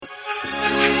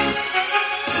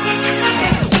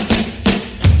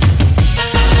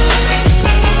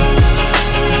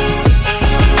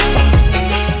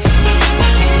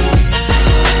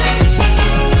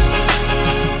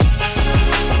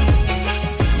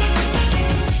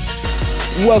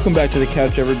Welcome back to the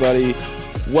couch, everybody.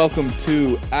 Welcome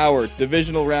to our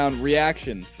divisional round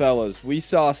reaction, fellas. We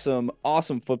saw some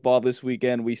awesome football this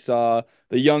weekend. We saw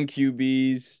the young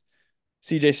QBs,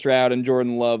 CJ Stroud and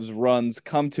Jordan Love's runs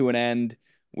come to an end.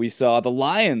 We saw the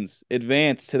Lions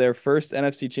advance to their first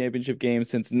NFC Championship game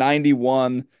since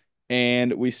 '91,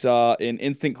 and we saw an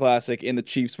instant classic in the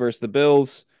Chiefs versus the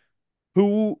Bills.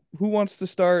 Who wants to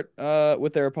start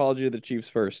with their apology to the Chiefs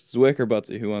first? Zwick or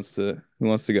Butsy? Who wants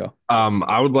to go?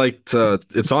 I would like to,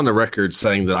 it's on the record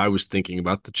saying that I was thinking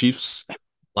about the Chiefs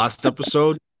last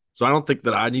episode. So I don't think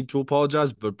that I need to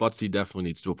apologize, but Butsy definitely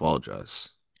needs to apologize.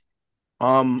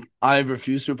 I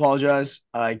refuse to apologize.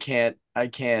 I can't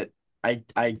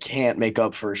make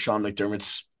up for Sean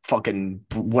McDermott's fucking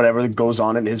whatever goes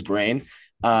on in his brain.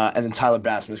 And then Tyler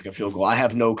Bass missing a field goal. I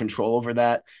have no control over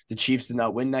that. The Chiefs did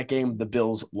not win that game. The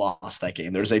Bills lost that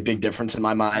game. There's a big difference in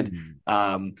my mind.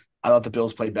 I thought the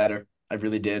Bills played better. I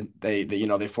really did.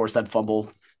 They forced that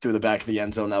fumble through the back of the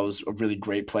end zone. That was a really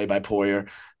great play by Poyer.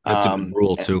 That's a good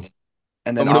rule too.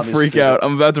 And I'm then gonna freak obviously out.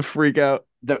 I'm about to freak out.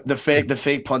 the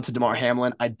fake punt to DeMar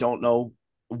Hamlin. I don't know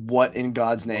what in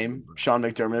God's name Sean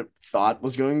McDermott thought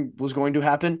was going to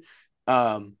happen.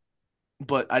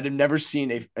 But I've never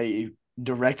seen a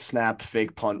direct snap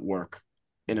fake punt work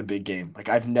in a big game. Like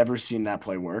I've never seen that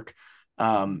play work.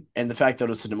 And the fact that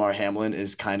it's to DeMar Hamlin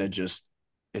is kind of just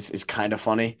it's kind of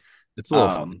funny. It's a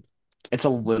little funny. It's a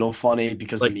little funny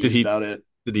because Like, the memes about it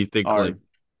Did he think are like,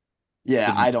 yeah.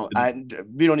 did he, I don't.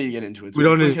 We don't need to get into it. we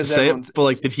don't need to because say it, everyone's but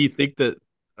like, did he think that,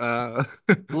 a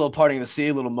little parting of the sea,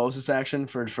 a little Moses action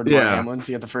for DeMar yeah. Hamlin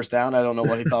to get the first down. I don't know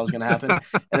what he thought was going to happen.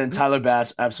 And then Tyler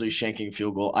Bass absolutely shanking a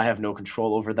field goal. I have no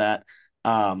control over that.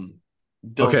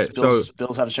 Bills, Okay, Bills, so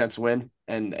Bills had a chance to win,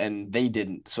 and they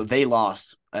didn't, so they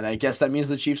lost. And I guess that means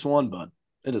the Chiefs won, but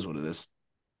it is what it is.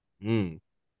 mm,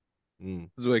 mm.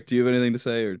 Zwick, do you have anything to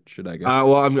say, or should I go?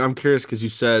 Well, I'm curious because you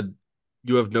said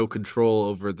you have no control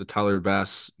over the Tyler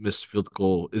Bass missed field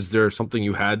goal. Is there something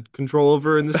you had control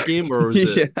over in this game,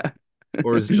 Yeah.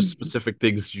 or is it just specific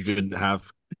things you didn't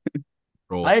have I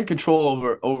control? had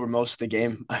control over most of the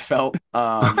game. I felt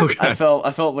Okay. I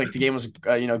felt like the game was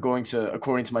going to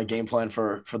according to my game plan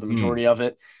for the Mm, majority of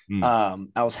it. mm.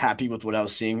 I was happy with what I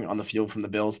was seeing on the field from the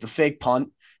Bills. The fake punt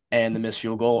and the missed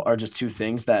field goal are just two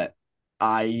things that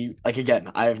I like.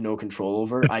 Again, I have no control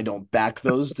over. I don't back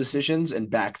those decisions and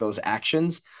back those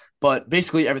actions, but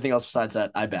basically everything else besides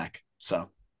that I back. So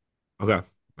Okay.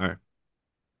 All right.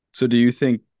 So do you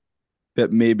think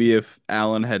that maybe if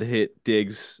Allen had hit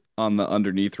Diggs on the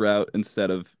underneath route instead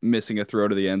of missing a throw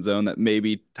to the end zone, that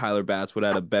maybe Tyler Bass would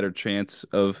have had a better chance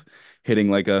of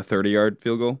hitting like a 30-yard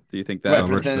field goal? Do you think right, that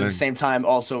So we're but then at the saying, same time,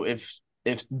 also if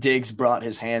Diggs brought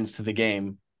his hands to the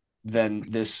game, then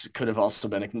this could have also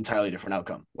been an entirely different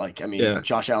outcome. Like, I mean, yeah.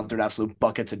 Josh Allen threw an absolute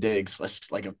bucket to Diggs,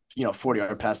 like a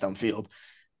 40-yard pass downfield,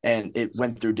 and it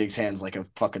went through Diggs' hands like a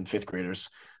fucking fifth grader's.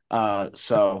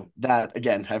 So that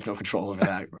again, I have no control over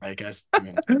that, right, guys? I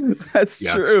mean, that's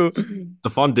Yeah, true?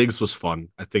 Stephon Diggs was fun.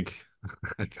 I think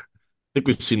I think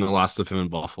we've seen the last of him in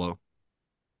Buffalo.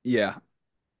 Yeah,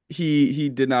 he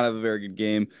did not have a very good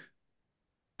game.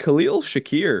 Khalil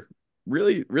Shakir,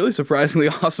 really surprisingly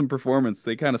awesome performance.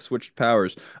 They kind of switched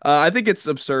powers. I think it's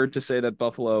absurd to say that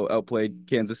Buffalo outplayed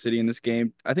Kansas City in this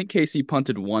game. I think KC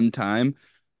punted one time.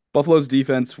 Buffalo's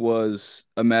defense was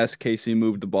a mess. KC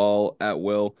moved the ball at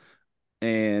will,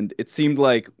 and it seemed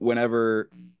like whenever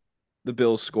the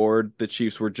Bills scored, the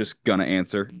Chiefs were just gonna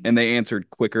answer, and they answered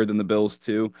quicker than the Bills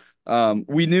too.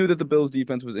 We knew that the Bills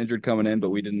defense was injured coming in, but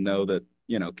we didn't know that,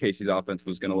 Casey's offense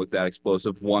was gonna look that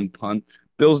explosive. One punt.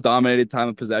 Bills dominated time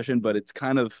of possession, but it's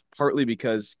kind of partly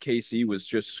because KC was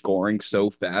just scoring so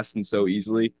fast and so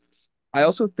easily. I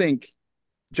also think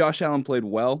Josh Allen played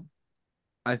well.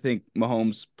 I think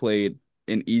Mahomes played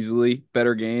an easily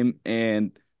better game,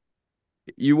 and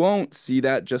you won't see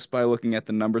that just by looking at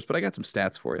the numbers, but I got some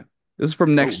stats for you. This is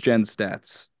from Next oh, Gen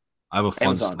Stats. I have a fun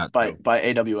Amazon stat by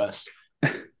too. AWS.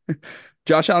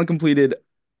 Josh Allen completed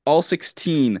all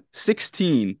 16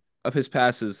 of his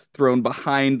passes thrown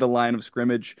behind the line of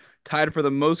scrimmage, tied for the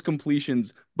most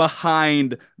completions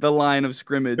behind the line of Good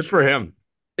scrimmage for him.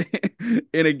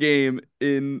 in a game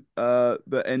in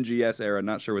the NGS era.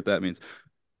 Not sure what that means.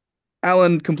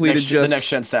 Allen completed The next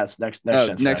just gen stats. Next gen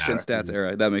Next stats. Gen Sorry. Stats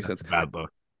era. That makes That's sense. a bad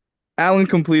look. Allen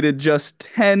completed just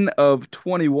 10 of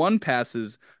 21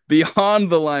 passes beyond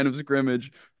the line of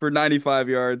scrimmage for 95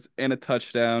 yards and a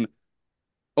touchdown.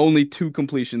 Only two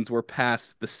completions were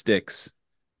past the sticks.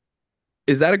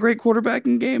 Is that a great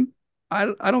quarterbacking game?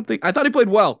 I don't think. I thought he played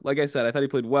well. Like I said, I thought he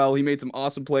played well. He made some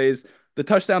awesome plays. The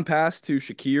touchdown pass to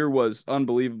Shakir was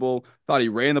unbelievable. Thought he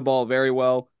ran the ball very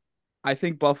well. I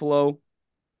think Buffalo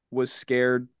was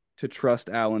scared to trust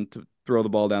Allen to throw the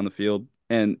ball down the field.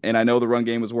 And I know the run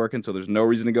game was working, so there's no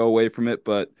reason to go away from it,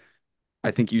 but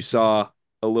I think you saw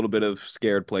a little bit of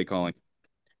scared play calling.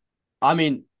 I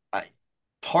mean,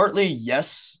 partly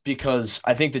yes, because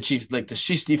I think the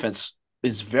Chiefs defense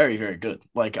is very, very good.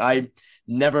 Like I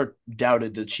never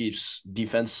doubted the Chiefs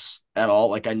defense at all.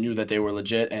 Like I knew that they were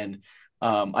legit, and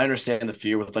I understand the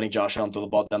fear with letting Josh Allen throw the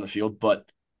ball down the field, but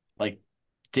like,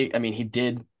 I mean, he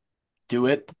did do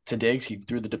it to Diggs. He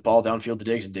threw the ball downfield to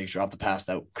Diggs, and Diggs dropped the pass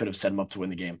that could have set him up to win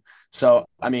the game. So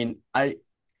I mean, I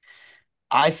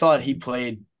thought he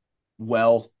played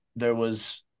well. There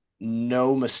was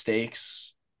no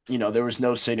mistakes. There was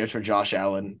no signature Josh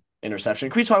Allen interception.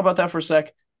 Can we talk about that for a sec?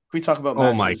 Can we talk about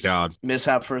Oh my Max's God.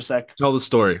 mishap for a sec? Tell the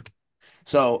story.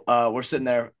 So we're sitting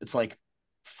there. It's like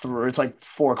 4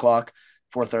 o'clock,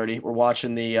 4:30. We're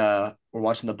watching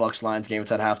the Bucks Lions game.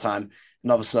 It's at halftime,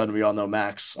 and all of a sudden we all know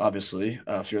Max, obviously,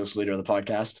 fearless leader of the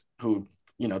podcast, who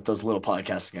does little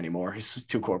podcasting anymore. He's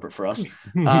too corporate for us.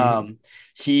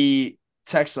 He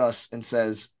texts us and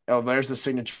says, "Oh, there's the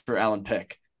signature Allen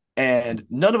pick." And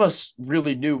none of us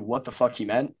really knew what the fuck he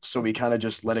meant. So we kind of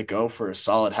just let it go for a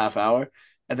solid half hour.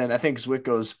 And then I think Zwick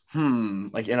goes,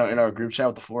 like in our group chat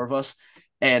with the four of us.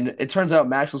 And it turns out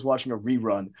Max was watching a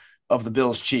rerun of the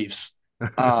Bills Chiefs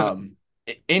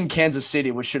in Kansas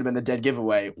City, which should have been the dead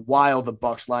giveaway, while the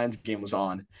Bucks Lions game was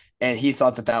on. And he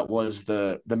thought that was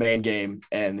the main game.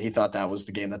 And he thought that was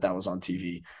the game that was on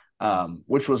TV.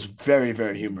 Which was very,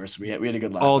 very humorous. We had a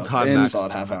good laugh. All That time was a Max.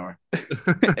 solid half hour.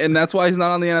 And that's why he's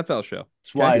not on the NFL show.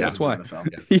 That's why That's why. NFL.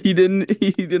 He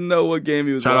didn't know what game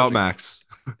he was Shout out watching. Max.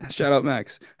 Shout out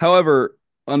Max. However,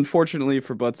 unfortunately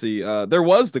for Butsy, there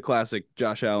was the classic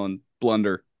Josh Allen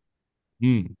blunder.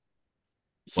 Was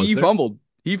He there? fumbled.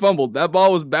 He fumbled. That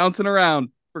ball was bouncing around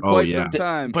for Oh, quite yeah. some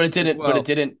time. But it didn't. as well.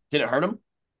 Did it hurt him?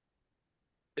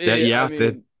 Yeah, I the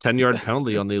mean, 10-yard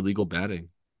penalty on the illegal batting.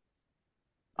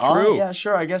 Oh true. yeah,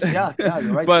 sure. I guess yeah.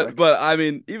 You're right. But Rick. I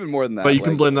mean, even more than that, But you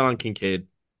can like, blame that on Kincaid,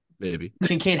 maybe.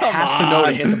 Kincaid Come has to know to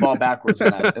on. hit the ball backwards in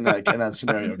that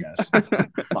scenario, guys.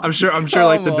 I'm sure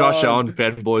like the Come Josh on. Allen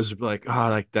fanboys would be like, oh,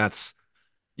 like that's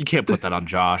you can't put that on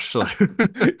Josh.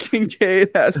 Kincaid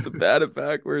has to bat it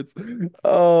backwards.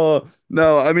 Oh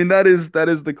no, I mean that is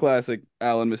the classic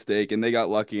Allen mistake, and they got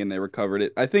lucky and they recovered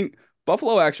it. I think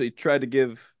Buffalo actually tried to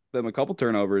give them a couple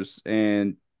turnovers,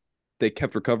 and they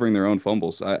kept recovering their own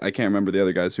fumbles. I can't remember the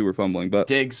other guys who were fumbling, but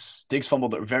Diggs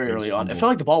fumbled it very Diggs early on. It fumbled. felt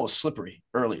like the ball was slippery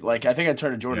early. Like I think I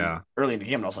turned to Jordan Yeah. early in the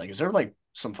game, and I was like, "Is there like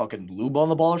some fucking lube on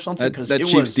the ball or something?" that Because that it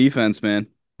Chiefs was defense, man,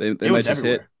 they it might was just hit.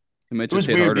 everywhere. They might It was just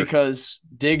hit weird harder. because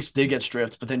Diggs did get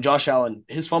stripped, but then Josh Allen,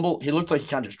 his fumble, he looked like he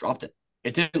kind of just dropped it.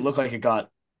 It didn't look like it got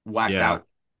whacked Yeah. out.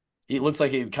 It looked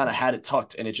like he kind of had it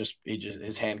tucked, and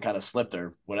his hand kind of slipped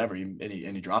or whatever, and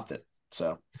he dropped it.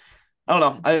 So I don't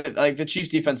know. I like the Chiefs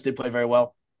defense did play very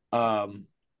well.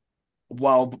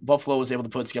 While Buffalo was able to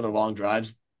put together long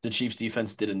drives, the Chiefs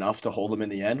defense did enough to hold them in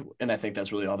the end, and I think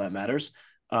that's really all that matters.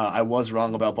 I was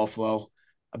wrong about Buffalo,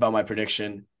 about my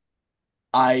prediction.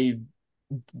 Do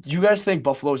you guys think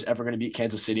Buffalo is ever going to beat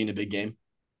Kansas City in a big game,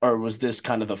 or was this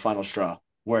kind of the final straw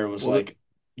where it was Well, like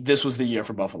this was the year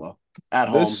for Buffalo at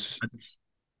home?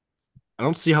 I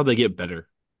don't see how they get better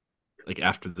like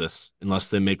after this unless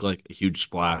they make like a huge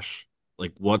splash.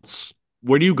 Like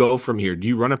where do you go from here? Do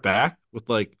you run it back with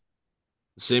like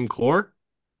the same core?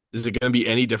 Is it going to be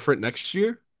any different next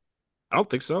year? I don't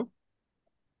think so.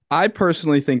 I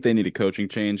personally think they need a coaching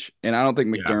change, and I don't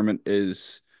think Yeah. McDermott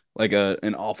is like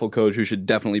an awful coach who should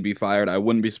definitely be fired. I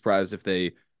wouldn't be surprised if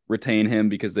they retain him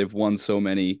because they've won so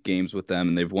many games with them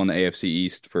and they've won the AFC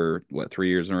East for what, 3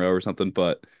 years in a row or something.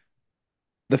 But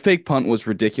the fake punt was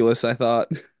ridiculous, I thought.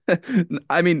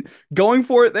 I mean, going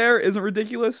for it there isn't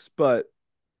ridiculous, but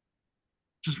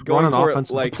Just run going an for it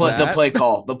offensive like The that, play Yeah,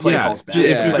 call's bad. if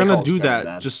Yeah. you're Play gonna call's do very that,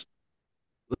 bad. just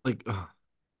like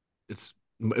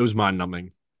it was mind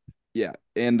numbing. yeah.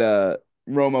 And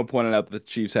Romo pointed out that the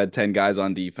Chiefs had 10 guys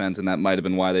on defense, and that might have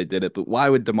been why they did it. But why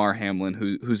would Damar Hamlin,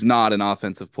 who's not an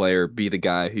offensive player, be the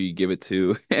guy who you give it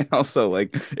to? And also,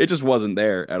 like, it just wasn't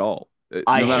there at all.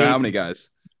 I No matter how hate many guys.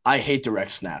 I hate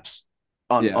direct snaps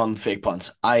on Yeah. fake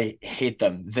punts. I hate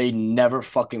them. They never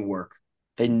fucking work.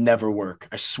 They never work.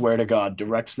 I swear to God,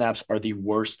 direct snaps are the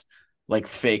worst like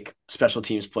fake special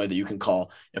teams play that you can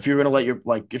call. If you're gonna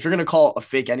if you're gonna call a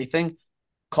fake anything,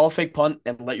 call a fake punt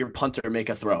and let your punter make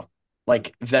a throw.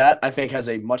 Like that, I think has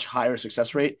a much higher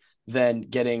success rate than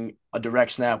getting a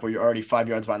direct snap where you're already 5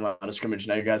 yards behind the line of scrimmage.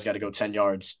 Now you guys got to go 10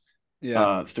 yards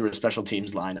Yeah. through a special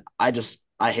teams line. I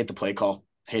hate the play call.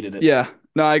 Hated it. Yeah.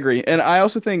 No, I agree. And I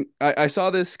also think I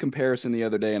saw this comparison the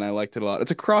other day and I liked it a lot.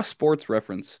 It's a cross sports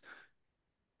reference.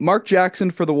 Mark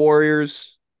Jackson for the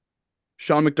Warriors,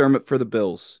 Sean McDermott for the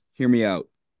Bills. Hear me out.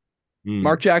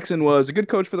 Mark Hmm. Jackson was a good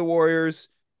coach for the Warriors.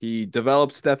 He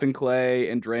developed Stephen Clay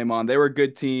and Draymond. They were a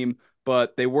good team,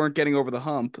 but they weren't getting over the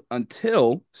hump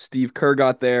until Steve Kerr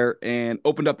got there and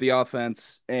opened up the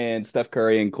offense, and Steph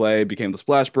Curry and Clay became the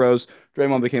Splash Bros.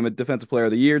 Draymond became a Defensive Player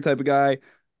of the Year type of guy.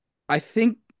 I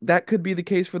think that could be the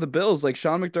case for the Bills. Like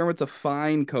Sean McDermott's a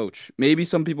fine coach. Maybe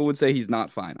some people would say he's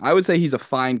not fine. I would say he's a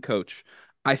fine coach.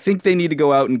 I think they need to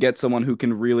go out and get someone who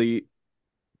can really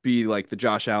be like the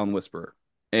Josh Allen whisperer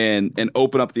and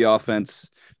open up the offense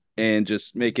and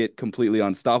just make it completely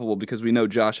unstoppable because we know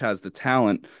Josh has the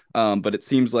talent, but it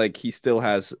seems like he still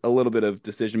has a little bit of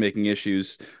decision making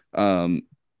issues. Um,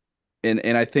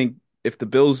 and I think if the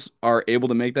Bills are able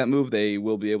to make that move, they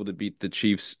will be able to beat the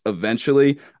Chiefs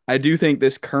eventually. I do think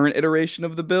this current iteration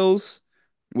of the Bills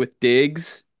with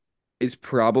Diggs is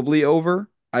probably over.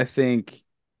 I think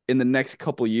in the next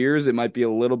couple years, it might be a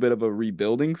little bit of a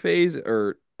rebuilding phase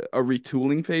or a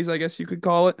retooling phase, I guess you could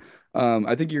call it.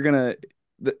 I think you're gonna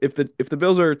if the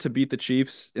Bills are to beat the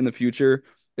Chiefs in the future,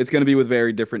 it's gonna be with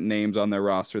very different names on their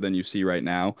roster than you see right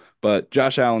now. But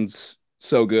Josh Allen's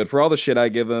so good for all the shit I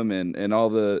give him and all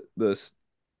the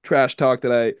trash talk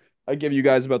that I give you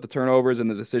guys about the turnovers and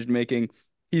the decision making.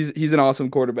 He's an awesome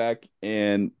quarterback,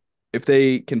 and if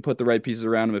they can put the right pieces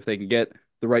around him, if they can get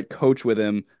the right coach with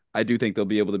him, I do think they'll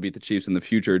be able to beat the Chiefs in the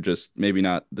future, just maybe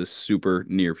not the super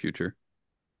near future.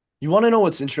 You want to know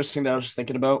what's interesting that I was just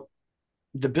thinking about?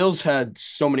 The Bills had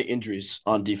so many injuries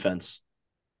on defense.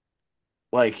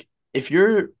 Like, if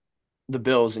you're the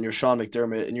Bills and you're Sean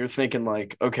McDermott and you're thinking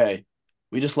like, okay,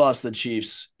 we just lost the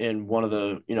Chiefs in one of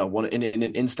the, one in an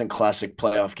instant classic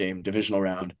playoff game, divisional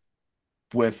round,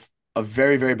 with a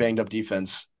very, very banged up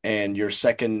defense and your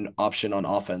second option on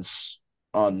offense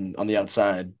on the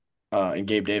outside, and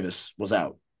Gabe Davis was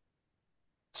out.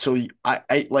 So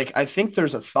I think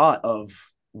there's a thought of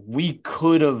we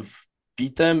could have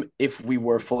beat them if we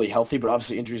were fully healthy, but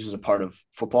obviously injuries is a part of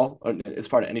football. It's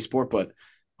part of any sport, but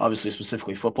obviously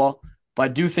specifically football. But I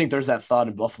do think there's that thought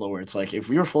in Buffalo where it's like if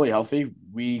we were fully healthy,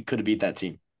 we could have beat that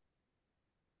team.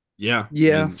 Yeah, I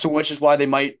Yeah. mean, So which is why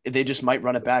they just might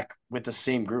run it back with the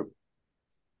same group.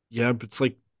 yeah, but it's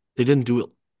like they didn't do it.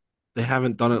 They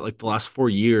haven't done it like the last 4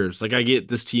 years. Like I get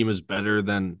this team is better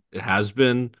than it has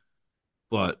been,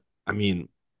 but I mean,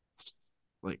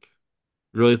 like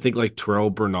really think like Terrell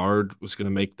Bernard was gonna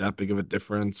make that big of a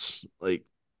difference? Like,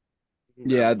 I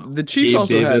Yeah, don't know. the Chiefs Gabe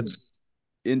also had Davis,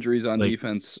 injuries on like,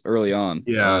 defense early on.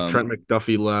 yeah, Trent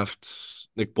McDuffie left,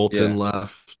 Nick Bolton Yeah.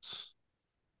 left.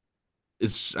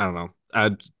 It's I don't know.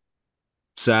 A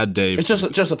sad day It's for the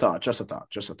just a Bills. thought, just a thought,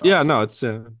 just a Yeah, thought. no, it's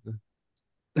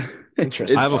Interesting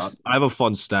thought. It's I have a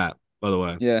fun stat, by the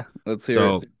way. yeah, let's hear it.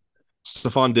 So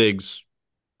Stephon Diggs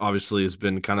obviously has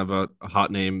been kind of a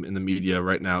hot name in the media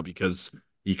right now because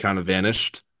he kind of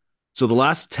vanished. So the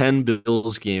last 10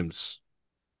 Bills games,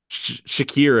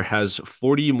 Shakir has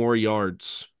 40 more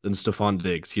yards than Stephon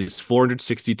Diggs. He has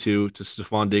 462 to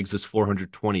Stephon Diggs is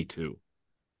 422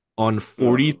 on Uh,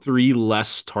 43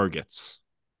 less targets.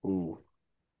 ooh.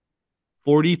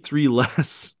 43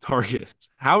 less targets.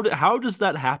 How does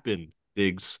that happen,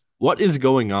 Diggs? What is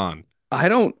going on? I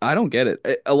don't get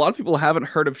it. A lot of people haven't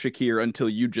heard of Shakir until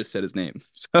you just said his name.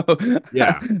 So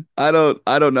Yeah. I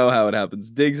don't know how it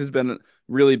happens. Diggs has been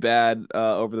really bad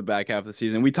over the back half of the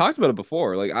season. We talked about it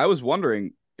before. Like I was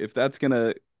wondering if that's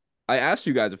gonna I asked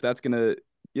you guys if that's gonna,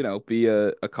 be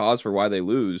a cause for why they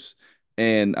lose.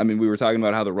 And I mean, we were talking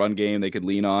about how the run game they could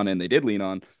lean on and they did lean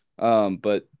on.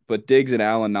 But Diggs and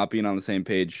Allen not being on the same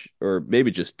page, or maybe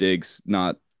just Diggs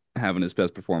not having his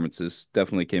best performances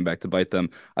definitely came back to bite them.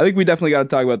 I think we definitely got to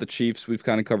talk about the Chiefs. We've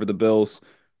kind of covered the Bills.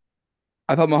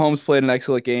 I thought Mahomes played an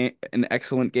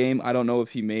excellent game. I don't know if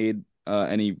he made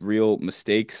any real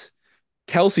mistakes.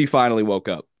 Kelsey finally woke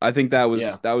up. I think that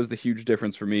Yeah. was that was the huge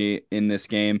difference for me in this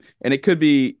game, and it could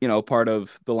be part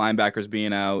of the linebackers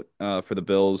being out for the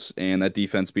Bills and that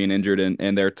defense being injured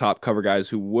and their top cover guys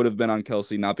who would have been on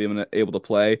Kelsey not being able to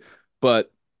play.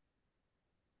 But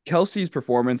Kelsey's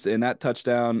performance in that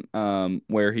touchdown,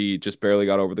 where he just barely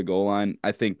got over the goal line,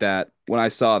 I think that when I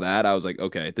saw that, I was like,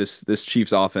 okay, this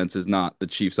Chiefs offense is not the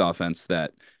Chiefs offense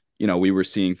that, we were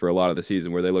seeing for a lot of the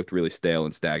season where they looked really stale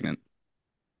and stagnant.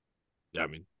 Yeah, I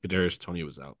mean, Kadarius Tony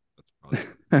was out. That's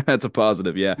probably That's a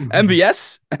positive, yeah. good.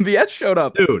 MVS showed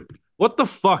up. Dude, what the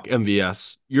fuck,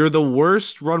 MVS? You're the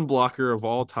worst run blocker of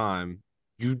all time.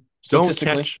 You don't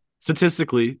Statistically. catch,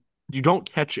 statistically, you don't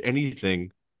catch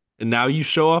anything. And now you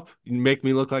show up and make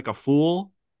me look like a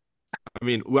fool. I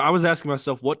mean, I was asking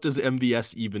myself, what does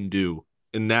MVS even do?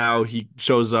 And now he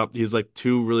shows up. He's like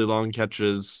two really long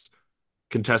catches.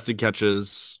 contested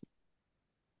catches.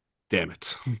 Damn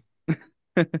it.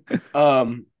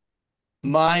 Um,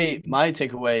 my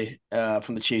takeaway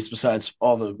from the Chiefs, besides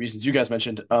all the reasons you guys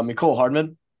mentioned, Nicole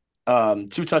Hardman,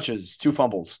 two touches, two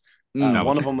fumbles. Mm. That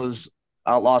One was of them was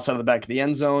lost out of the back of the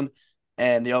end zone,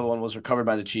 and the other one was recovered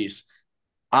by the Chiefs.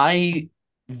 I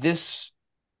this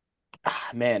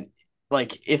man,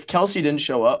 like if Kelsey didn't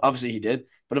show up, obviously he did,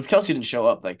 but if Kelsey didn't show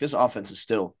up, like this offense is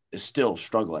still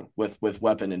struggling with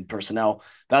weapon and personnel.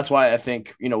 That's why I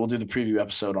think we'll do the preview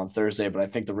episode on Thursday, but I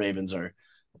think the Ravens are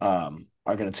going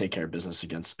to take care of business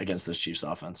against this Chiefs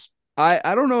offense.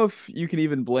 I don't know if you can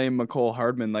even blame McCole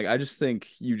Hardman. Like I just think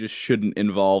you just shouldn't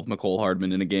involve McCole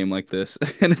Hardman in a game like this.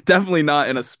 And it's definitely not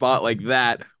in a spot like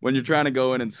that when you're trying to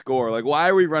go in and score. Like why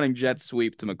are we running jet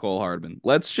sweep to McCole Hardman?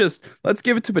 Let's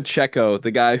give it to Pacheco,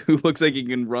 the guy who looks like he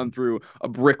can run through a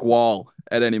brick wall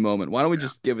at any moment. Why don't we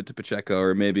just give it to Pacheco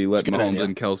or maybe It's let a good Mahomes idea.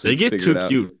 and Kelsey they get figure too it out?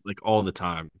 cute like all the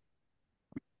time.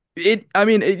 I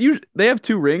mean, they have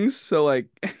two rings, so like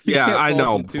you Yeah, can't I fault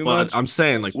know, them too but much. I'm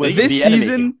saying like they With get This the enemy,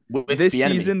 season, with this the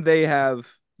enemy. season they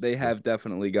have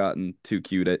definitely gotten too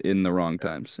cute in the wrong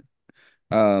times.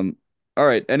 Um, all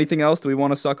right. Anything else? Do we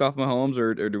want to suck off Mahomes,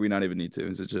 or do we not even need to?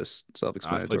 Is it just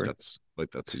I feel like self-explanatory? that's a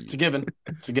It's a given.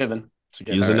 It's a given. It's a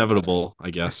he is All given. right. inevitable, I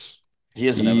guess. He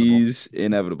is inevitable. He's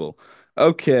inevitable.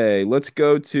 Okay, let's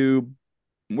go to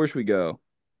where should we go?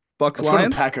 Bucks Let's go to the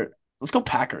Lions? Packer. Let's go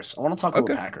Packers. I want to talk a little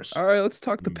Okay. Packers. All right, let's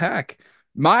talk the Mm. pack.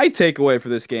 My takeaway for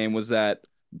this game was that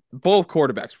both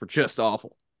quarterbacks were just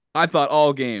awful. I thought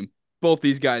all game, both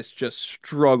these guys just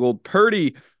struggled.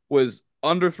 Purdy was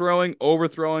underthrowing,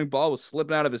 overthrowing, ball was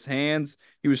slipping out of his hands.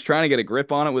 He was trying to get a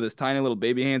grip on it with his tiny little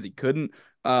baby hands. He couldn't.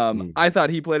 Mm. I thought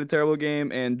he played a terrible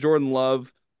game, and Jordan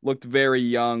Love looked very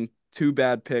young. Two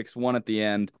bad picks, one at the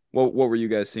end. What were you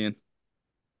guys seeing?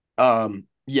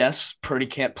 Yes, Purdy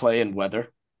can't play in weather.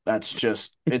 That's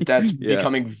just it. That's Yeah.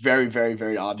 becoming very, very,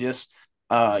 very obvious.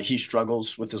 He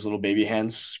struggles with his little baby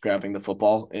hands grabbing the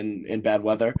football in bad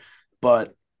weather.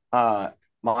 But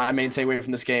my main takeaway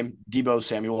from this game, Debo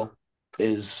Samuel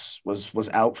was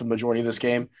out for the majority of this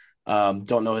game.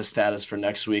 Don't know his status for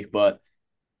next week, but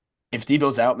if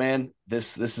Debo's out, man,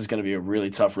 this is going to be a really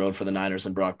tough road for the Niners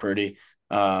and Brock Purdy.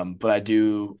 But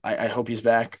I hope he's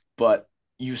back. But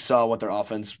you saw what their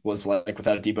offense was like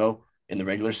without a Debo in the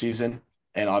regular season,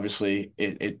 and obviously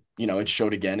it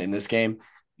showed again in this game.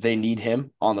 They need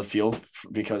him on the field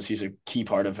because he's a key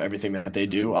part of everything that they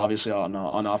do. Obviously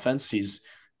on offense, he's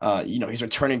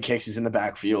returning kicks, he's in the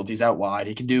backfield, he's out wide,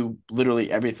 he can do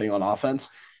literally everything on offense,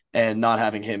 and not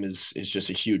having him is just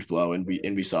a huge blow, and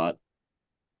we saw it.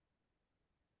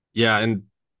 Yeah, and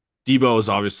Debo is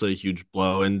obviously a huge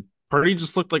blow, and Purdy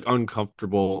just looked like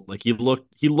uncomfortable. Like he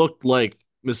looked like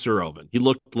Mr. Irrelevant. He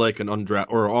looked like an undrafted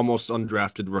or almost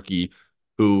undrafted rookie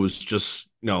who was just,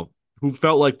 who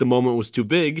felt like the moment was too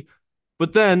big.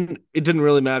 But then it didn't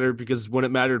really matter because when it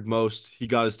mattered most, he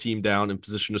got his team down in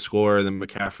position to score, and then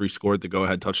McCaffrey scored the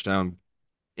go-ahead touchdown,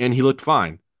 and he looked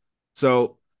fine.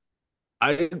 So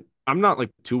I I'm not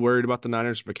like too worried about the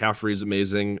Niners. McCaffrey is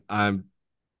amazing.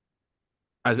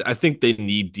 I think they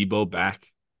need Debo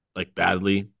back like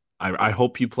badly. I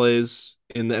hope he plays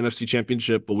in the NFC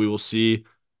Championship, but we will see.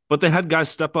 But they had guys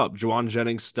step up. Juwan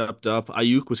Jennings stepped up.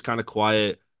 Ayuk was kind of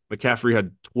quiet. McCaffrey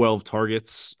had 12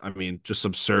 targets. I mean, just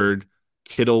absurd.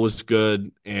 Kittle was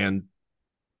good, and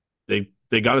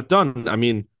they got it done. I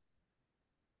mean,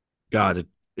 God,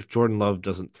 if Jordan Love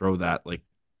doesn't throw that like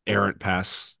errant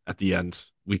pass at the end,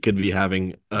 we could be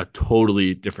having a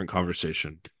totally different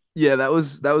conversation. Yeah, that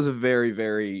was a very,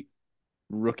 very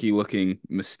rookie looking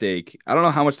mistake. I don't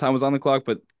know how much time was on the clock,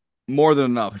 but more than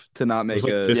enough to not It was make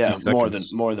like a 50 Yeah, more than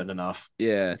seconds. more than enough.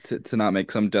 yeah, to not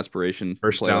make some desperation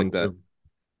First play like down that. too.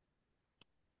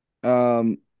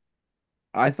 Um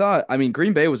I mean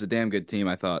Green Bay was a damn good team,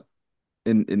 I thought,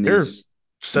 in They're these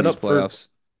in set these up for playoffs.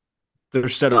 they're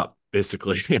set up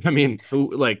basically. I mean,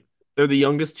 who like they're the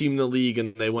youngest team in the league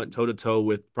and they went toe to toe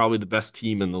with probably the best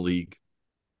team in the league.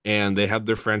 And they have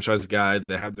their franchise guy,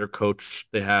 they have their coach,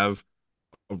 they have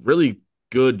a really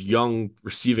good young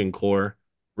receiving core.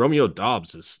 Romeo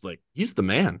Dobbs is like he's the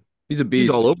man. He's a He's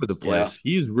all beast. over the Yeah, place.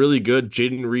 He's really good.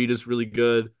 Jaden Reed is really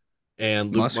good.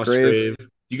 And Luke Musgrave. Musgrave.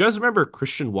 Do you guys remember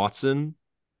Christian Watson?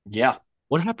 yeah.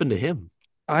 What happened to him?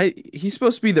 He's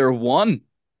supposed to be their one.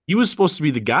 He was supposed to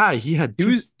be the guy. He had He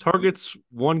two was targets,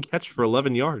 one catch for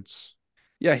 11 yards.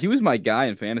 Yeah, he was my guy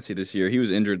in fantasy this year. He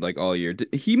was injured like all year.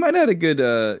 He might have had a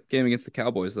good game against the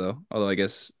Cowboys though, although I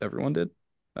guess everyone did.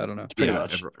 I don't know. Pretty Yeah,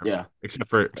 much. Yeah. except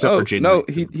for Oh, Jaden no,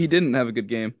 Reed. he didn't have a good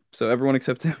game. So everyone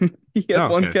except him. He had Oh,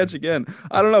 one okay. catch again.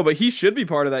 I don't know, but he should be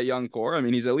part of that young core. I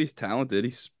mean, he's at least talented.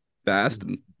 He's fast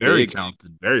and Very big.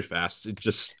 talented, very fast. It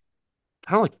just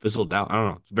kind of like fizzled out. I don't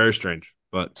know. It's very strange,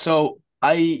 but So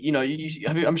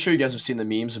I'm sure you guys have seen the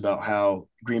memes about how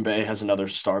Green Bay has another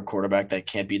star quarterback that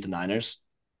can't beat the Niners.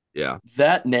 yeah,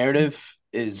 That narrative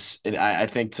is, and I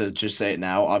think to just say it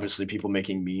now, obviously people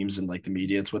making memes and like the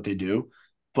media, it's what they do.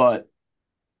 But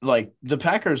like the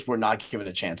Packers were not given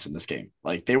a chance in this game.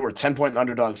 Like they were 10-point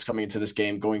underdogs coming into this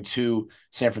game, going to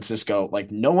San Francisco.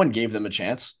 Like no one gave them a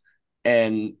chance.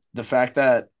 And the fact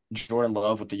that Jordan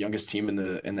Love with the youngest team in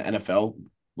the NFL,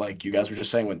 like you guys were just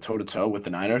saying, went toe to toe with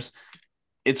the Niners,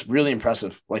 it's really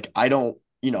impressive. Like I don't,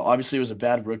 obviously it was a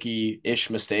bad rookie-ish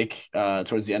mistake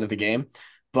towards the end of the game,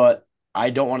 but I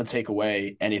don't want to take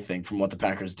away anything from what the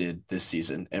Packers did this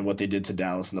season and what they did to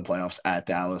Dallas in the playoffs at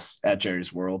Dallas at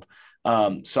Jerry's World.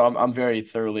 So I'm very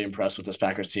thoroughly impressed with this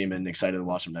Packers team and excited to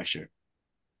watch them next year.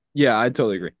 Yeah, I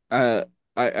totally agree.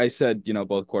 I said,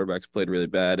 both quarterbacks played really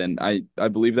bad, and I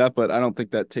believe that, but I don't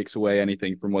think that takes away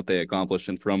anything from what they accomplished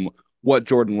and from what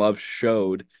Jordan Love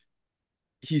showed.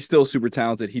 He's still super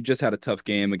talented. He just had a tough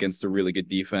game against a really good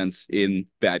defense in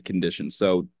bad conditions.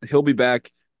 So he'll be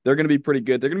back. They're going to be pretty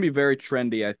good. They're going to be very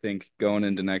trendy, I think, going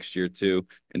into next year too,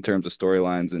 in terms of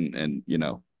storylines and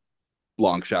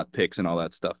long shot picks and all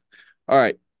that stuff. All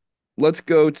right, let's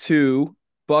go to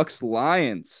Bucks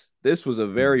Lions. This was a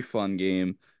very fun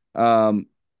game. Um,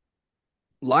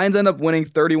 Lions end up winning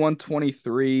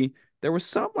 31-23. There was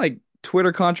some like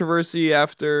Twitter controversy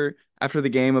after the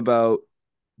game about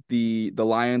the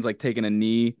Lions like taking a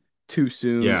knee too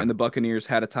soon yeah. and the Buccaneers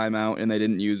had a timeout and they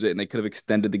didn't use it and they could have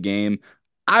extended the game.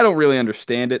 I don't really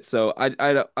understand it, so I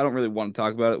don't really want to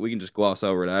talk about it. We can just gloss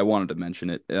over it. I wanted to mention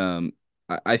it.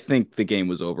 I think the game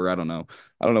was over. I don't know.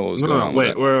 I don't know what was No, going no, on with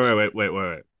that.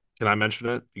 wait. Can I mention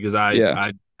it? Because Yeah.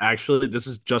 I actually, this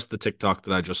is just the TikTok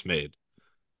that I just made.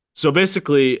 So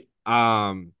basically,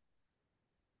 Todd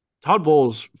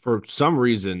Bowles, for some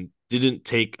reason, didn't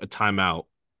take a timeout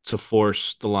to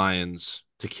force the Lions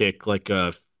to kick like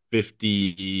a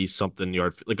 50 something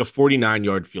yard, like a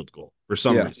 49-yard field goal for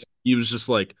some Yeah. reason. He was just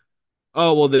like,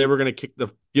 oh, well, they were going to kick the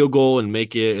field goal and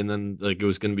make it, and then like it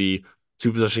was going to be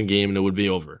two possession game and it would be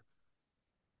over.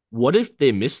 What if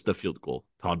they missed the field goal,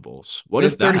 Todd Bowles? They What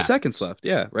had if that 30 seconds happens? left.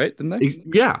 Yeah, right? Didn't they?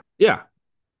 Yeah, yeah.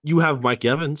 You have Mike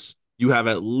Evans. You have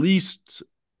at least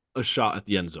a shot at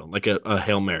the end zone, like a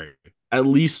Hail Mary. At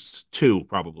least two,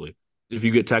 probably. If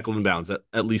you get tackled in bounds,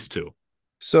 at least two.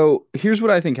 So here's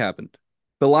what I think happened.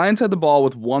 The Lions had the ball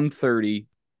with 1:30.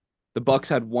 The Bucks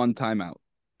had one timeout.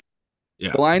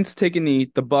 Yeah. The Lions take a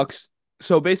knee. The Bucks.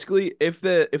 So basically, if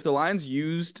the Lions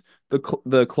used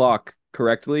the clock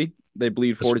correctly, they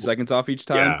bleed This, 40 seconds off each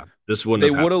time. yeah, this wouldn't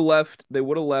They have would have happened. left. They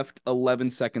would have left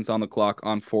 11 seconds on the clock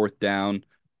on fourth down.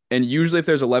 And usually, if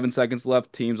there's 11 seconds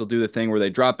left, teams will do the thing where they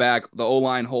drop back. The O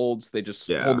line holds. They just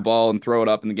hold the Yeah. ball and throw it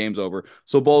up, and the game's over.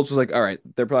 So Bowles was like, "All right,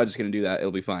 they're probably just gonna do that.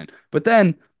 It'll be fine." But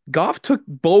then Goff took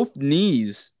both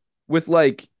knees with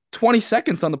like 20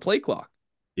 seconds on the play clock.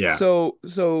 Yeah.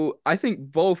 So I think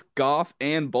both Goff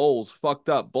and Bowles fucked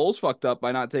up. Bowles fucked up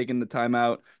by not taking the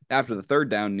timeout after the third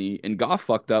down knee, and Goff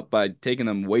fucked up by taking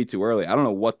them way too early. I don't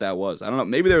know what that was. I don't know.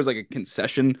 Maybe there was like a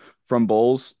concession from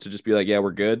Bowles to just be like, "Yeah,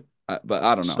 we're good," but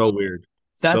I don't know. So weird.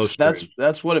 So That's strange.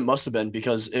 that's what it must have been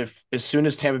because if as soon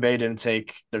as Tampa Bay didn't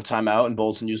take their timeout and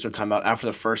Bolton used their timeout after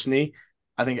the first knee,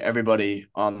 I think everybody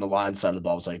on the line side of the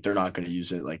ball was like, they're not going to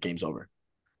use it. Like game's over.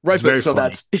 It's Right, but very So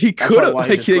funny. he that's could probably have why he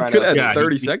like just he grinded could out have the had Yeah, knee.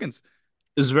 30 seconds.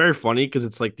 it's very funny because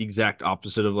it's like the exact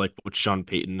opposite of like what Sean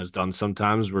Payton has done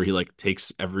sometimes, where he like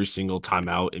takes every single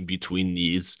timeout in between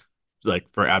knees,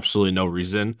 like for absolutely no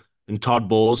reason. And Todd He's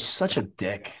Bowles, such a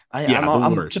dick. yeah, the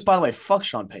I'm just worst. by the way, fuck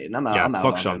Sean Payton. I'm out. Yeah, I'm out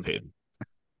fuck on Sean him. Payton.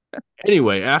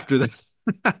 Anyway, after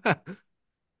that,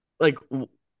 like,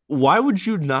 why would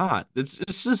you not? It's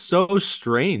just so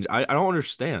strange. I don't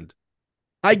understand.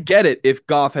 I get it if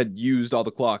Goff had used all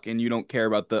the clock and you don't care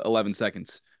about the 11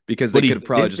 seconds because they But could he have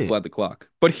probably just didn't. bled the clock.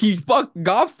 But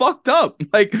Goff fucked up.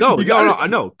 Like No, you no, got no. to I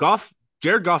know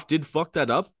Jared Goff did fuck that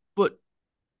up, but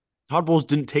Todd Bowles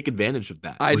didn't take advantage of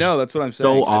that, I which is know that's what I'm so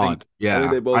saying. odd. I think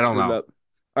Yeah, they I both don't screwed it know. up.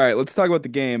 All right, let's talk about the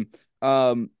game.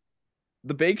 Um,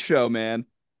 the Bake Show, man.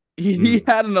 He Mm.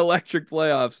 had an electric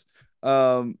playoffs.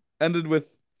 Ended with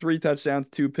three touchdowns,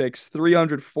 two picks,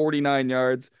 349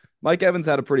 yards. Mike Evans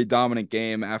had a pretty dominant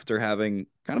game after having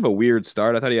kind of a weird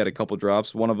start. I thought he had a couple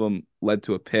drops. One of them led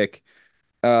to a pick.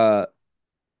 Uh,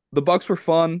 the Bucks were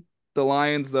fun. The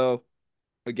Lions, though,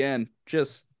 again,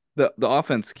 just the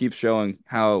offense keeps showing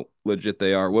how legit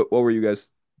they are. What were you guys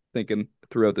thinking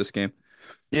throughout this game?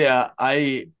 Yeah,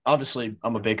 I'm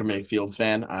a Baker Mayfield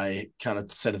fan. I kind of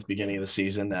said at the beginning of the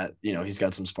season that he's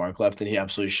got some spark left, and he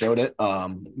absolutely showed it.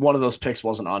 One of those picks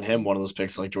wasn't on him. One of those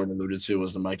picks, like Jordan alluded to,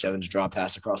 was the Mike Evans drop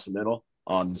pass across the middle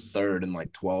on third and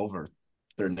like 12 or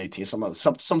third and 18,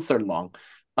 some third and long.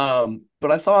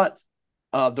 But I thought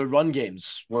the run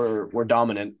games were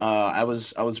dominant. I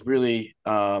was really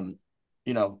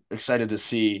excited to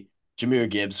see Jahmyr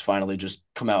Gibbs finally just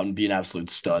come out and be an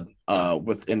absolute stud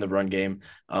within the run game.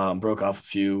 Broke off a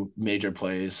few major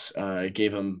plays.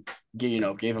 Gave him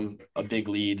a big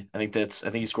lead. I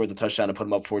think he scored the touchdown to put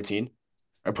him up 14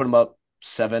 or put him up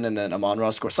 7, and then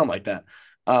Amon-Ra scored something like that.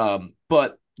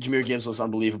 But Jahmyr Gibbs was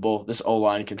unbelievable. This O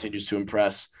line continues to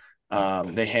impress.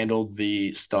 They handled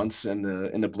the stunts and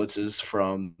the blitzes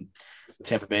from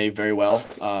Tampa Bay very well.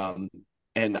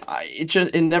 And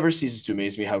it never ceases to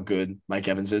amaze me how good Mike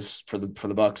Evans is for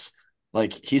the Bucks.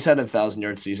 Like he's had 1,000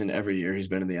 yard season every year he's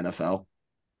been in the NFL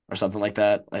or something like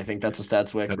that. I think that's a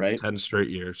stats wick, Had right? 10 straight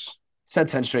years. He's had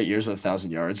 10 straight years with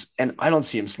 1,000 yards, and I don't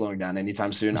see him slowing down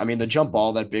anytime soon. I mean, the jump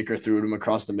ball that Baker threw to him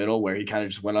across the middle, where he kind of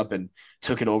just went up and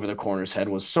took it over the corner's head,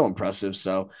 was so impressive.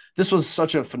 So this was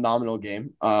such a phenomenal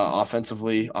game, offensive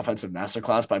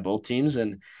masterclass by both teams,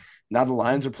 and now the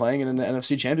Lions are playing in an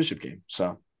NFC Championship game.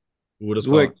 So Who would have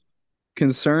Zwick, thought?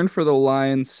 concerned for the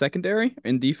Lions secondary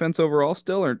and defense overall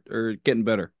still, or getting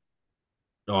better?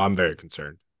 No, I'm very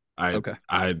concerned. I Okay.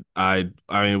 I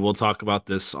mean, we'll talk about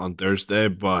this on Thursday,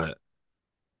 but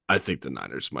I think the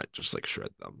Niners might just like shred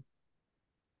them.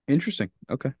 Interesting.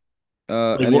 Okay.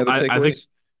 Like, Any well, other I think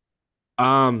takeaways?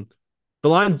 um the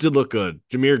Lions did look good.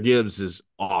 Jahmyr Gibbs is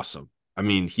awesome. I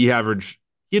mean, he had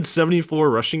 74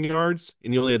 rushing yards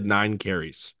and he only had 9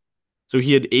 carries. So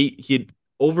he had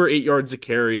over 8 yards a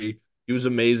carry. He was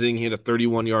amazing. He had a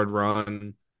 31-yard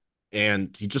run,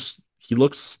 and he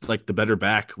looks like the better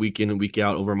back week in and week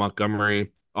out over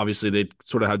Montgomery. Obviously, they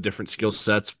sort of have different skill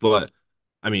sets, but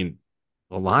I mean,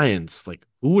 the Lions, like,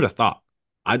 who would have thought?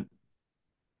 I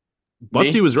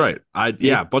Butsy me, was right.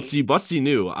 Yeah, me, Butsy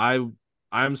knew.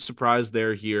 I'm surprised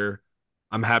they're here.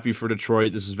 I'm happy for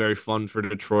Detroit. This is very fun for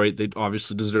Detroit. They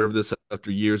obviously deserve this after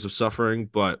years of suffering,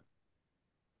 but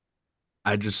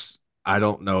I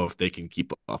don't know if they can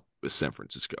keep up with San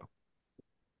Francisco.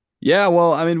 Yeah,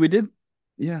 well, I mean, we did.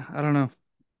 Yeah, I don't know.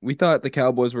 We thought the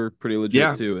Cowboys were pretty legit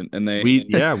Yeah, too, and they we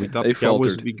thought they the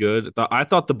Cowboys would faltered. be good. I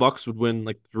thought the Bucks would win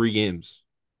like 3 games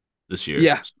this year.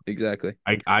 Yeah, exactly.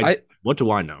 I I what do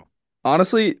I know?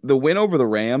 honestly, the win over the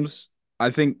Rams,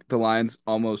 I think the Lions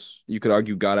almost, you could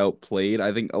argue, got outplayed.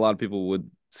 I think a lot of people would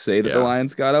say that the Yeah.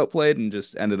 Lions got outplayed and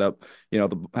just ended up,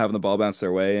 having the ball bounce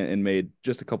their way and made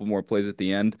just a couple more plays at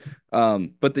the end.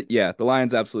 Yeah, the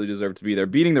Lions absolutely deserve to be there.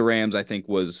 Beating the Rams, I think,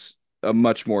 was a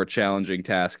much more challenging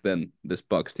task than this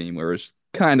Bucks team, where it's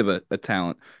kind of a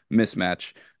talent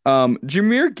mismatch.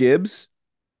 Jahmyr Gibbs.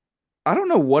 I don't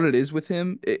know what it is with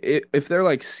him. If they're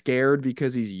like scared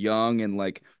because he's young and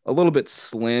like a little bit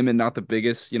slim and not the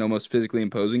biggest, most physically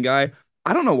imposing guy.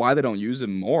 I don't know why they don't use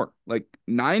him more. Like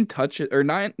nine touches or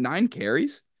nine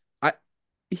carries. I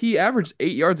He averaged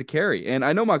 8 yards a carry, and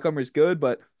I know Montgomery's good,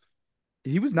 but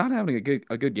he was not having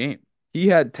a good game. He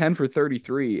had 10 for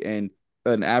 33 and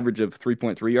an average of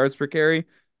 3.3 yards per carry.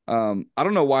 I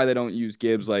don't know why they don't use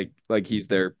Gibbs like he's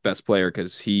their best player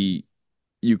because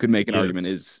you could make an He argument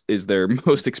is. is their most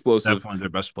He's explosive definitely their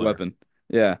best player. weapon.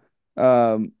 Yeah.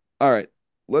 All right.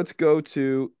 Let's go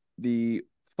to the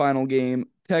final game.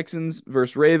 Texans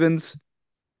versus Ravens.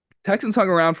 Texans hung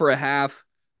around for a half,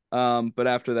 but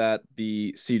after that,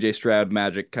 the CJ Stroud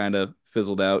magic kind of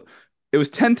fizzled out. It was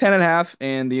 10-10 at half,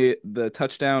 and the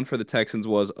touchdown for the Texans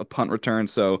was a punt return.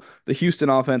 So the Houston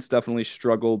offense definitely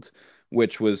struggled,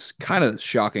 which was kind of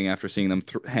shocking after seeing them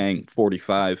hang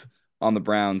 45 on the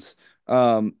Browns.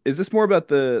 Is this more about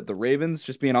the Ravens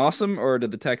just being awesome, or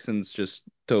did the Texans just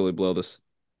totally blow this?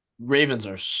 Ravens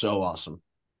are so awesome.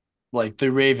 Like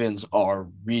the Ravens are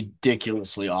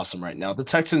ridiculously awesome right now. The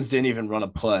Texans didn't even run a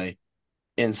play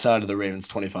inside of the Ravens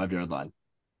 25-yard line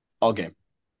all game.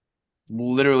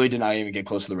 Literally did not even get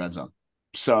close to the red zone.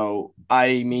 So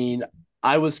I mean,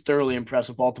 I was thoroughly impressed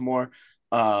with Baltimore.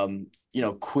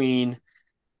 Queen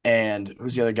and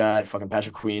who's the other guy? Fucking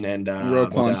Patrick Queen and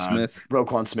Roquan What's Smith.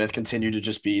 Roquan Smith continue to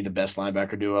just be the best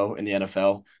linebacker duo in the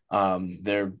NFL.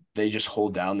 They just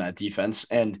hold down that defense,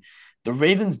 and the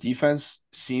Ravens defense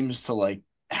seems to like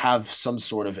have some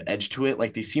sort of edge to it.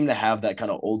 Like they seem to have that kind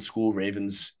of old school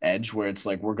Ravens edge where it's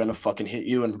like we're gonna fucking hit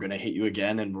you and we're gonna hit you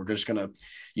again and we're just gonna,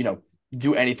 you know,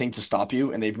 do anything to stop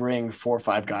you. And they bring 4 or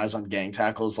 5 guys on gang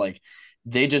tackles. Like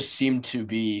they just seem to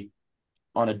be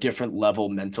on a different level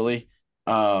mentally.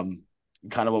 Um,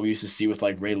 Kind of what we used to see with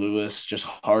like Ray Lewis, just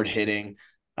hard hitting.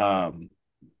 um,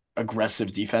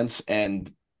 aggressive defense,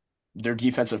 and their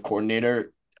defensive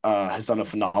coordinator has done a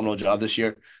phenomenal job this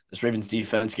year. This Ravens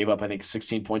defense gave up, I think,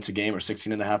 16 points a game or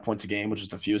 16 and a half points a game, which is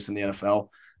the fewest in the NFL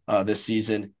this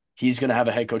season. He's going to have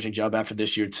a head coaching job after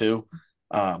this year, too.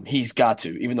 He's got to,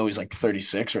 even though he's like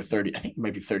 36 or 30, I think he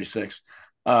might be 36.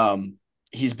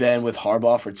 He's been with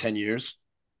Harbaugh for 10 years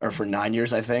or for 9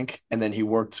 years, I think. And then he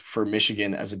worked for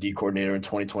Michigan as a D coordinator in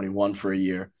 2021 for a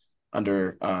year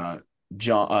under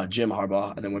Jim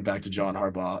Harbaugh, and then went back to John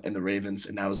Harbaugh in the Ravens,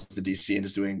 and now is the DC and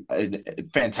is doing a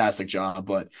fantastic job.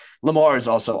 But Lamar is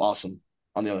also awesome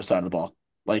on the other side of the ball.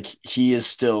 Like he is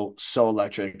still so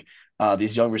electric.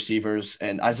 These young receivers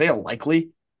and Isaiah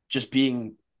Likely just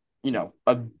being,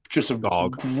 just a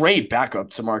Dog. great backup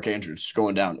to Mark Andrews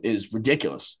going down is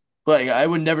ridiculous. Like I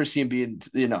would never see him being,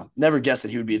 never guess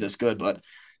that he would be this good, but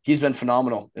he's been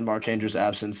phenomenal in Mark Andrews'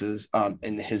 absences.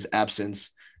 In his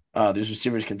absence, these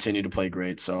receivers continue to play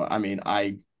great. So I mean,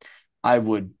 I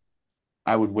would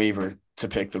waver to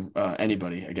pick the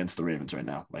anybody against the Ravens right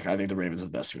now. Like I think the Ravens are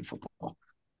the best team in football.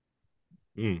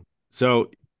 Mm. So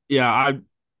yeah,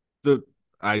 the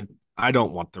I I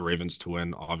don't want the Ravens to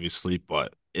win, obviously,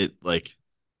 but it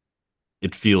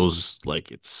feels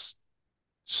like it's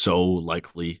so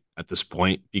likely at this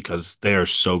point because they are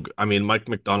so good. I mean, Mike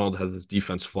McDonald has his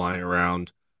defense flying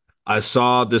around. I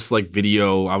saw this like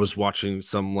video. I was watching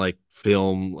some like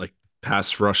film, like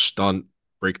pass rush stunt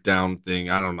breakdown thing.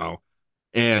 I don't know.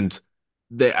 And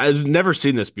I've never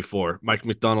seen this before. Mike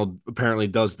McDonald apparently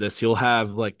does this. He'll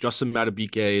have like Justin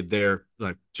Madubuike, their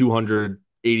like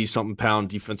 280 something pound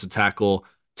defensive tackle,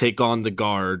 take on the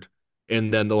guard,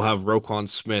 and then they'll have Roquan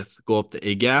Smith go up the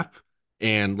A gap,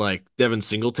 and like Devin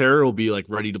Singletary will be like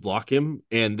ready to block him,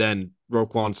 and then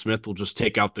Roquan Smith will just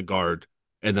take out the guard,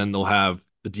 and then they'll have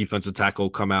the defensive tackle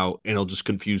come out, and it'll just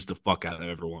confuse the fuck out of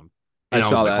everyone. I And I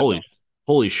was saw like, that.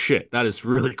 holy shit, that is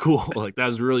really cool. Like that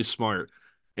is really smart.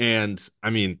 And I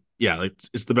mean, yeah, like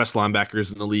it's the best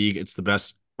linebackers in the league. It's the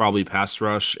best probably pass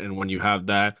rush. And when you have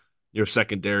that, your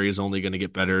secondary is only going to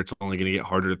get better. It's only going to get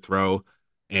harder to throw.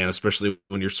 And especially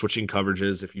when you're switching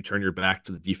coverages, if you turn your back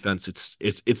to the defense,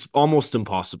 it's almost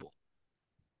impossible.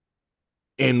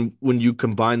 And when you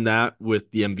combine that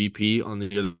with the MVP on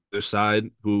the other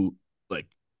side, who like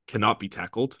cannot be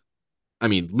tackled, I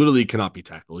mean, literally cannot be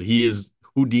tackled. He is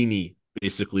Houdini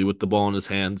basically with the ball in his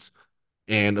hands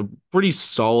and a pretty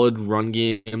solid run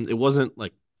game. It wasn't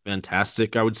like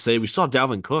fantastic, I would say. We saw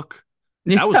Dalvin Cook.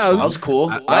 Yeah, That was That fun. was cool.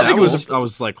 I, I That was think it was cool. I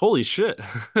was like, holy shit.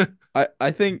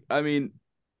 I think I mean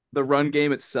the run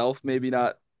game itself maybe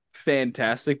not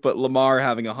fantastic, but Lamar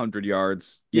having 100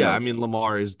 yards, Yeah, I mean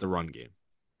Lamar is the run game.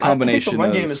 I think the combination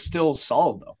run game of is still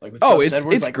solid though. Like with oh, Gus it's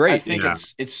Edwards, it's like I great. think Yeah.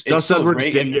 it's Gus still Edwards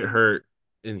great. did And get hurt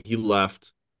and he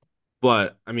left,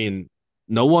 but I mean,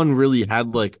 no one really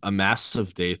had like a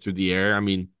massive day through the air. I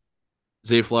mean,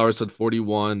 Zay Flowers had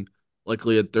 41,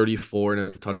 Likely had 34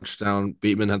 and a touchdown.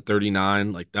 Bateman had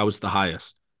 39. Like that was the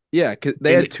highest. Yeah, 'cause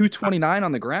they And had 229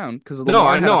 on the ground because no,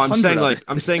 Lamar I had know. I'm 100 saying on like it.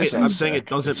 it's so I'm saying it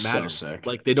sick. It's doesn't so matter. sick.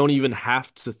 Like they don't even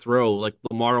have to throw. Like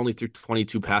Lamar only threw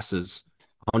 22 passes,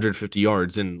 150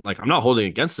 yards, and like I'm not holding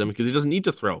against him because he doesn't need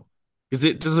to throw because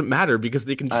it doesn't matter because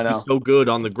they can I just be know. so good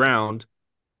on the ground.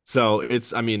 So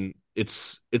it's I mean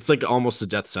it's like almost a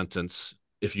death sentence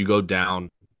if you go down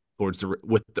towards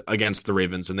against the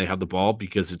Ravens and they have the ball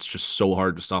because it's just so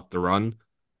hard to stop the run.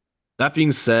 That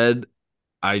being said,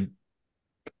 I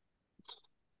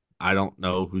I don't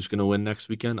know who's gonna win next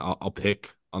weekend. I'll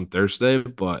pick on Thursday,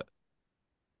 but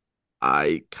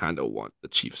I kind of want the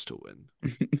Chiefs to win.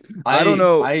 I don't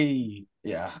know.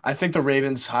 Yeah, I think the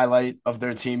Ravens highlight of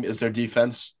their team is their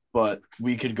defense, but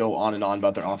we could go on and on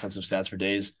about their offensive stats for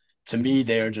days. To me,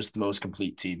 they are just the most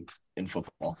complete team in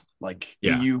football. Like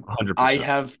Yeah, you, I 100%.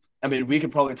 have. I mean, we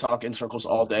could probably talk in circles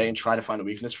all day and try to find a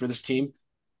weakness for this team,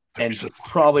 and 100%.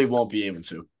 probably won't be able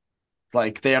to.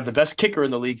 Like they have the best kicker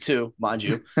in the league too, mind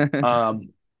you.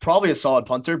 Probably a solid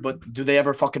punter, but do they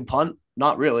ever fucking punt?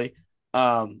 Not really.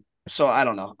 So I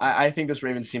don't know. I think this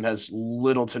Ravens team has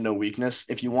little to no weakness.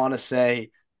 If you want to say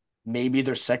maybe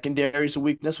their secondary is a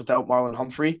weakness without Marlon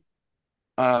Humphrey,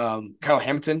 Kyle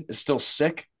Hamilton is still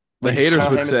sick. The Like haters Kyle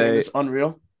would Hamilton say is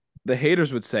unreal. the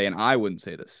haters would say, and I wouldn't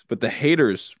say this, but the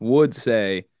haters would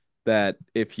say that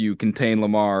if you contain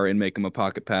Lamar and make him a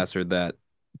pocket passer, that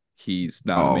he's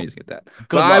not Oh, amazing at that. But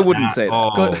Good I luck. wouldn't say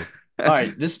that. Good. oh, All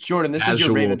right, this Jordan, this is your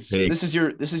casual Ravens. take. This is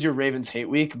your Ravens hate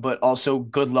week, but also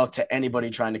good luck to anybody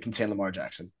trying to contain Lamar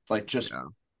Jackson. Like just Yeah,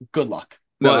 good luck.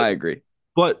 No, I but agree.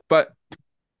 but But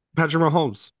Patrick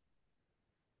Mahomes,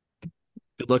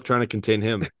 good luck trying to contain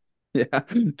him. yeah,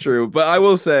 true. But I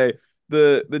will say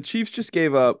the Chiefs just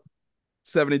gave up.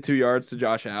 72 yards to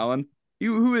Josh Allen,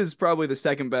 who is probably the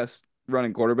second best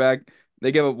running quarterback.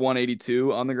 They gave up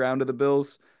 182 on the ground to the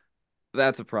Bills.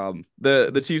 That's a problem.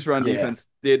 The Chiefs run Yeah. defense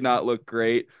did not look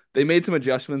great. They made some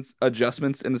adjustments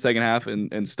in the second half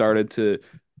and started to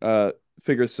uh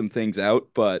figure some things out,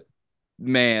 but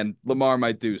man, Lamar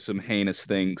might do some heinous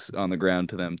things on the ground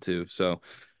to them too. So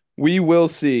we will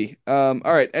see. All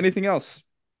right, anything else?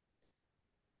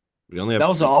 We only That have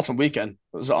was an three awesome games. weekend.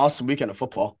 It was an awesome weekend of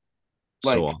football.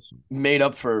 So Like awesome. made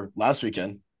up for last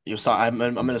weekend. You saw I'm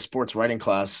in a sports writing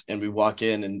class and we walk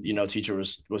in and teacher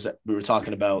was we were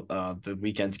talking about the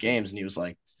weekend's games and he was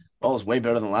like, "Oh, it's way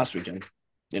better than last weekend."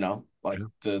 Like Yeah.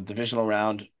 the divisional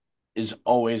round is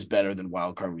always better than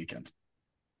wild card weekend.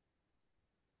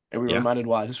 And we were Yeah. reminded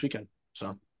why this weekend.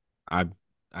 So I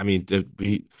I mean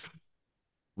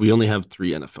we only have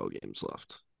three NFL games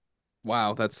left.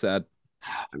 Wow, that's sad.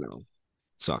 I know. It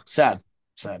sucks. sad,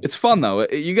 sad. It's fun though.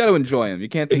 You got to enjoy them. You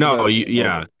can't think No, about it being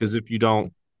yeah, over. because if you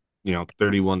don't,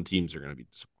 31 teams are going to be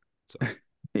disappointed. So,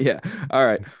 Yeah. All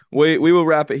right. We will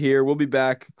wrap it here. We'll be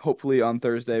back hopefully on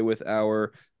Thursday with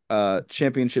our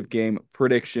championship game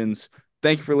predictions.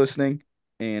 Thank you for listening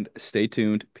and stay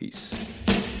tuned. Peace.